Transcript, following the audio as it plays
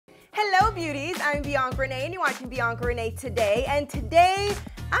Hello beauties, I'm Bianca Renee and you're watching Bianca Renee Today, and today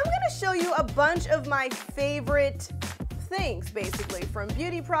I'm going to show you a bunch of my favorite things, basically, from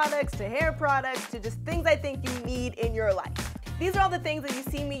beauty products to hair products to just things I think you need in your life. These are all the things that you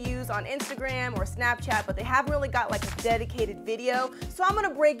see me use on Instagram or Snapchat, but they haven't really got like a dedicated video, so I'm going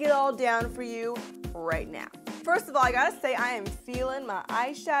to break it all down for you right now. First of all, I gotta say I am feeling my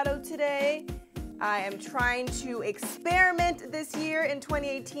eyeshadow today. I am trying to experiment this year in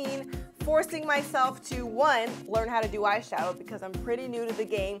 2018, forcing myself to, one, learn how to do eyeshadow because I'm pretty new to the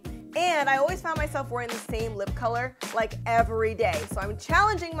game, and I always found myself wearing the same lip color like every day. So I'm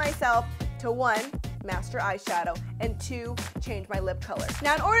challenging myself to, one, master eyeshadow, and two, change my lip color.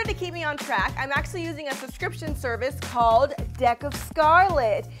 Now, in order to keep me on track, I'm actually using a subscription service called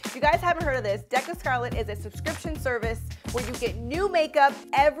Scarlet. If you guys haven't heard of this, Scarlet is a subscription service where you get new makeup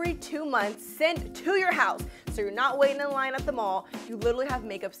every 2 months sent to your house. So you're not waiting in line at the mall, you literally have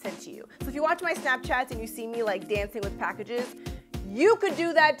makeup sent to you. So if you watch my Snapchats and you see me like dancing with packages, you could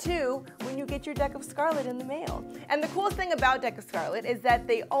do that too when you get your deck of Scarlet in the mail. And the coolest thing about Deck of Scarlet is that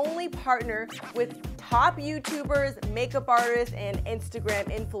they only partner with top YouTubers, makeup artists, and Instagram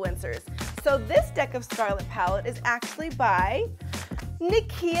influencers. So this Deck of Scarlet palette is actually by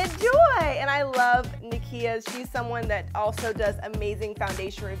Nikia Joy, and I love Nikia. She's someone that also does amazing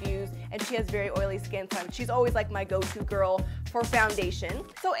foundation reviews, and she has very oily skin, so she's always like my go-to girl for foundation.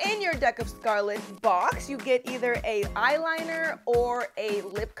 So in your Deck of Scarlet box, you get either a eyeliner or a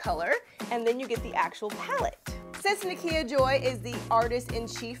lip color, and then you get the actual palette. Since Nikia Joy is the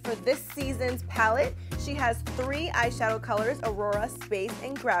artist-in-chief for this season's palette, she has 3 eyeshadow colors, Aurora, Space,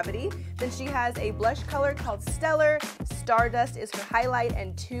 and Gravity. Then she has a blush color called Stellar, Stardust is her highlight,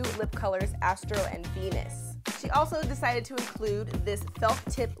 and 2 lip colors, Astro and Venus. She also decided to include this felt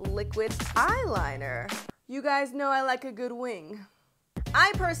tip liquid eyeliner. You guys know I like a good wing.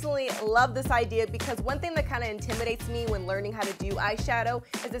 I personally love this idea because one thing that kind of intimidates me when learning how to do eyeshadow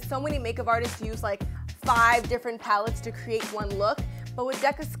is that so many makeup artists use like 5 different palettes to create one look. But with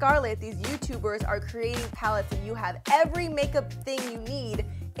Deck of Scarlet, these YouTubers are creating palettes and you have every makeup thing you need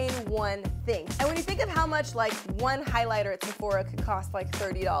in one thing. And when you think of how much like one highlighter at Sephora could cost like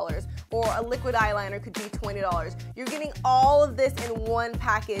 $30 or a liquid eyeliner could be $20, you're getting all of this in one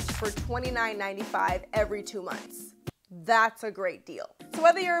package for $29.95 every 2 months. That's a great deal. So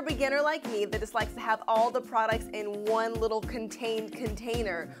whether you're a beginner like me that just likes to have all the products in one little contained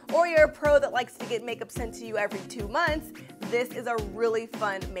container, or you're a pro that likes to get makeup sent to you every 2 months, this is a really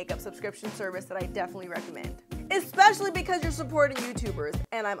fun makeup subscription service that I definitely recommend. Especially because you're supporting YouTubers,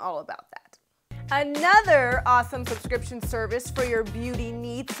 and I'm all about that. Another awesome subscription service for your beauty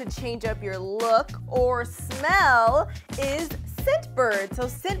needs to change up your look or smell is Scentbird. So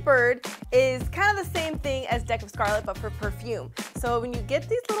Scentbird is kind of the same thing as Deck of Scarlet, but for perfume. So when you get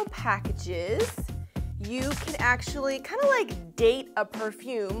these little packages, you can actually kind of like date a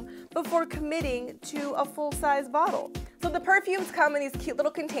perfume before committing to a full-size bottle. So the perfumes come in these cute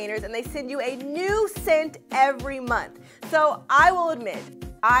little containers and they send you a new scent every month. So I will admit,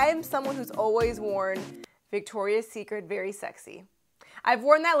 I'm someone who's always worn Victoria's Secret Very Sexy. I've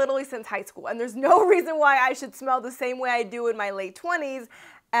worn that literally since high school, and there's no reason why I should smell the same way I do in my late 20s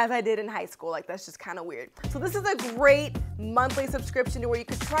as I did in high school. Like, that's just kind of weird. So this is a great monthly subscription to where you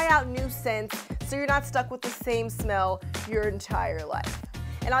could try out new scents so you're not stuck with the same smell your entire life.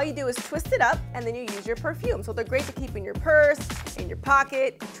 And all you do is twist it up and then you use your perfume. So they're great to keep in your purse, in your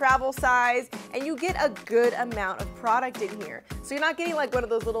pocket, travel size, and you get a good amount of product in here. So you're not getting like one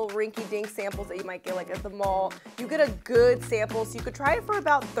of those little rinky-dink samples that you might get like at the mall. You get a good sample so you could try it for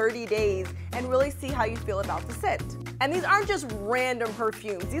about 30 days and really see how you feel about the scent. And these aren't just random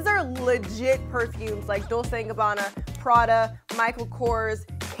perfumes. These are legit perfumes like Dolce & Gabbana, Prada, Michael Kors,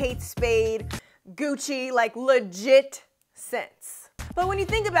 Kate Spade, Gucci, like legit scents. But when you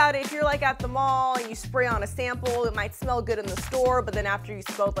think about it, if you're like at the mall and you spray on a sample, it might smell good in the store, but then after you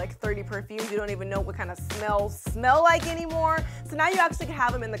smelled like 30 perfumes, you don't even know what kind of smells smell like anymore. So now you actually can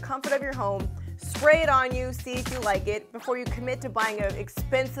have them in the comfort of your home, spray it on you, see if you like it, before you commit to buying an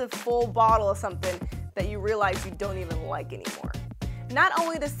expensive full bottle of something that you realize you don't even like anymore. Not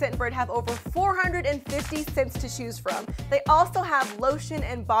only does Scentbird have over 450 scents to choose from, they also have lotion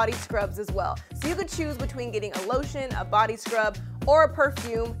and body scrubs as well. So you could choose between getting a lotion, a body scrub, or a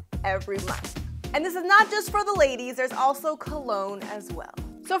perfume every month. And this is not just for the ladies, there's also cologne as well.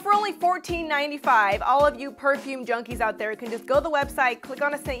 So for only $14.95, all of you perfume junkies out there can just go to the website, click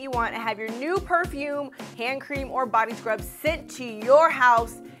on a scent you want, and have your new perfume, hand cream, or body scrub sent to your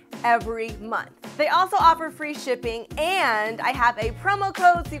house every month. They also offer free shipping, and I have a promo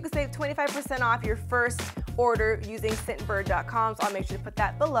code so you can save 25% off your first order using scentbird.com, so I'll make sure to put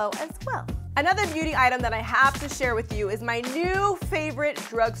that below as well. Another beauty item that I have to share with you is my new favorite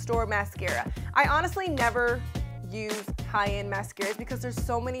drugstore mascara. I honestly never use high-end mascaras because there's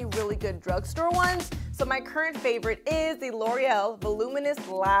so many really good drugstore ones. So my current favorite is the L'Oreal Voluminous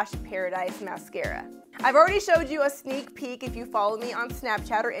Lash Paradise Mascara. I've already showed you a sneak peek if you follow me on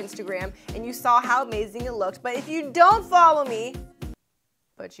Snapchat or Instagram, and you saw how amazing it looked. But if you don't follow me,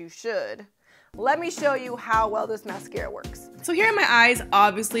 but you should, let me show you how well this mascara works. So here are my eyes,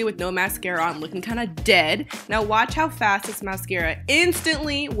 obviously with no mascara on, looking kind of dead. Now watch how fast this mascara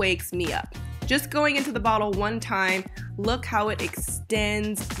instantly wakes me up. Just going into the bottle one time, look how it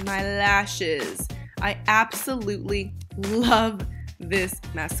extends my lashes. I absolutely love this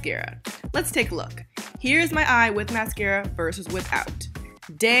mascara. Let's take a look. Here's my eye with mascara versus without.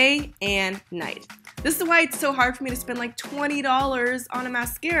 Day and night. This is why it's so hard for me to spend like $20 on a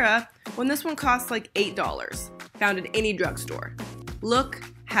mascara when this one costs like $8, found in any drugstore. Look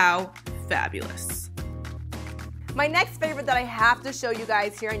how fabulous. My next favorite that I have to show you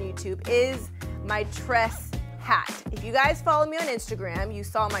guys here on YouTube is my tress hat. If you guys follow me on Instagram, you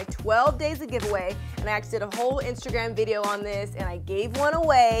saw my 12 days of giveaway, and I actually did a whole Instagram video on this, and I gave one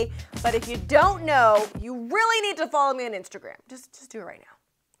away. But if you don't know, you really need to follow me on Instagram. Just do it right now.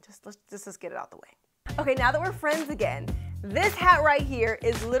 Let's get it out the way. Okay, now that we're friends again, this hat right here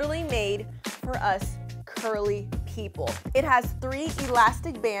is literally made for us curly people. It has 3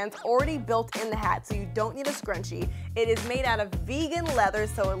 elastic bands already built in the hat, so you don't need a scrunchie. It is made out of vegan leather,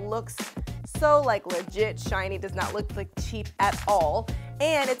 so it looks so like legit shiny, does not look like cheap at all.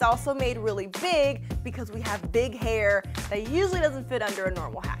 And it's also made really big because we have big hair that usually doesn't fit under a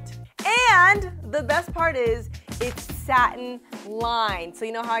normal hat. And the best part is it's satin lined. So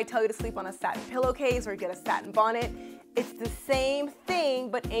you know how I tell you to sleep on a satin pillowcase or get a satin bonnet? It's the same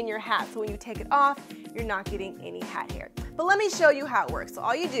thing, but in your hat. So when you take it off, you're not getting any hat hair. But let me show you how it works. So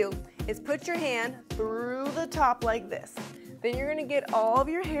all you do is put your hand through the top like this. Then you're gonna get all of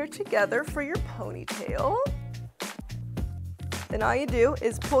your hair together for your ponytail. Then all you do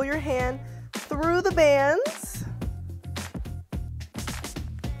is pull your hand through the bands.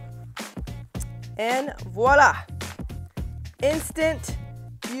 And voila! Instant,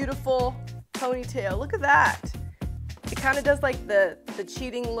 beautiful ponytail. Look at that. It kind of does like the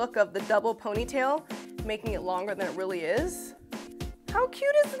cheating look of the double ponytail, making it longer than it really is. How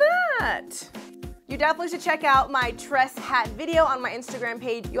cute is that? You definitely should check out my tress hat video on my Instagram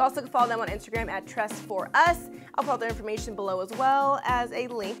page. You also can follow them on Instagram at Tress4Us. I'll put their information below as well as a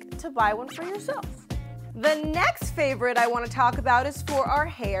link to buy one for yourself. The next favorite I want to talk about is for our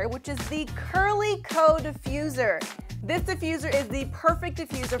hair, which is the Curly Co Diffuser. This diffuser is the perfect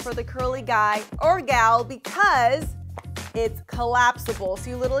diffuser for the curly guy or gal because it's collapsible. So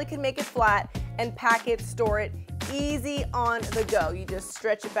you literally can make it flat and pack it, store it, easy on the go. You just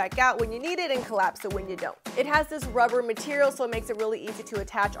stretch it back out when you need it and collapse it when you don't. It has this rubber material, so it makes it really easy to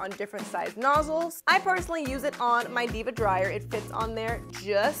attach on different size nozzles. I personally use it on my Diva dryer. It fits on there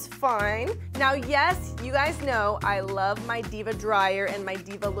just fine. Now, yes, you guys know I love my Diva dryer and my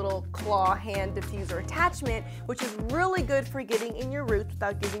Diva little claw hand diffuser attachment, which is really good for getting in your roots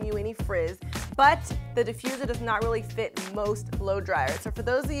without giving you any frizz. But the diffuser does not really fit most blow dryers. So for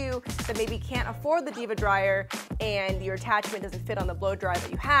those of you that maybe can't afford the Diva dryer and your attachment doesn't fit on the blow dryer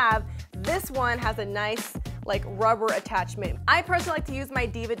that you have, this one has a nice like rubber attachment. I personally like to use my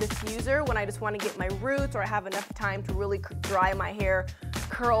Diva diffuser when I just want to get my roots or I have enough time to really dry my hair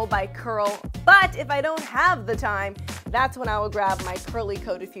curl by curl. But if I don't have the time, that's when I will grab my Curly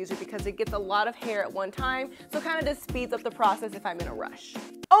Co diffuser because it gets a lot of hair at one time, so it kind of just speeds up the process if I'm in a rush.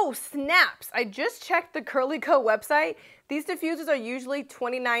 Oh snaps, I just checked the Curly Co website. These diffusers are usually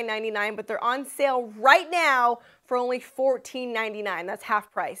 $29.99, but they're on sale right now for only $14.99. That's half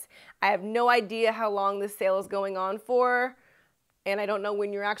price. I have no idea how long this sale is going on for, and I don't know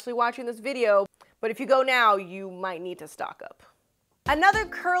when you're actually watching this video, but if you go now, you might need to stock up. Another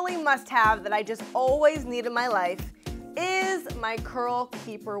curly must-have that I just always need in my life is my Curl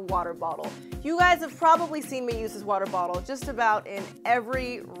Keeper water bottle. You guys have probably seen me use this water bottle just about in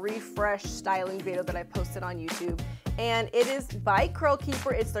every refresh styling video that I posted on YouTube. And it is by Curl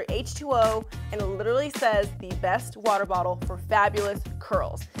Keeper. It's their H2O, and it literally says the best water bottle for fabulous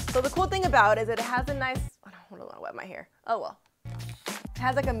curls. So the cool thing about it is that it has a nice, I don't want to wet my hair. Oh well. It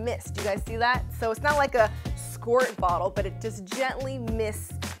has like a mist. You guys see that? So it's not like a squirt bottle, but it just gently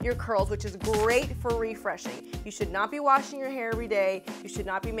mists your curls, which is great for refreshing. You should not be washing your hair every day. You should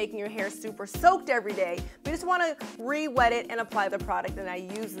not be making your hair super soaked every day. We just want to re-wet it and apply the product, and I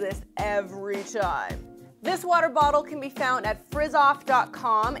use this every time. This water bottle can be found at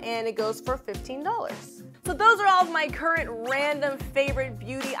frizzoff.com and it goes for $15. So those are all of my current random favorite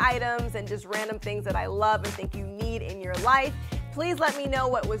beauty items and just random things that I love and think you need in your life. Please let me know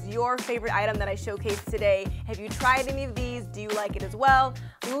what was your favorite item that I showcased today. Have you tried any of these? Do you like it as well?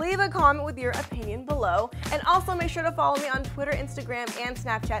 Leave a comment with your opinion below. And also make sure to follow me on Twitter, Instagram, and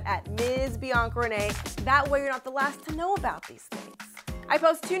Snapchat at Ms. Bianca Renee. That way you're not the last to know about these things. I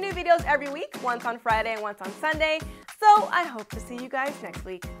post 2 new videos every week, once on Friday and once on Sunday. So I hope to see you guys next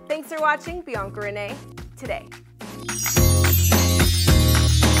week. Thanks for watching BiancaRenee Today.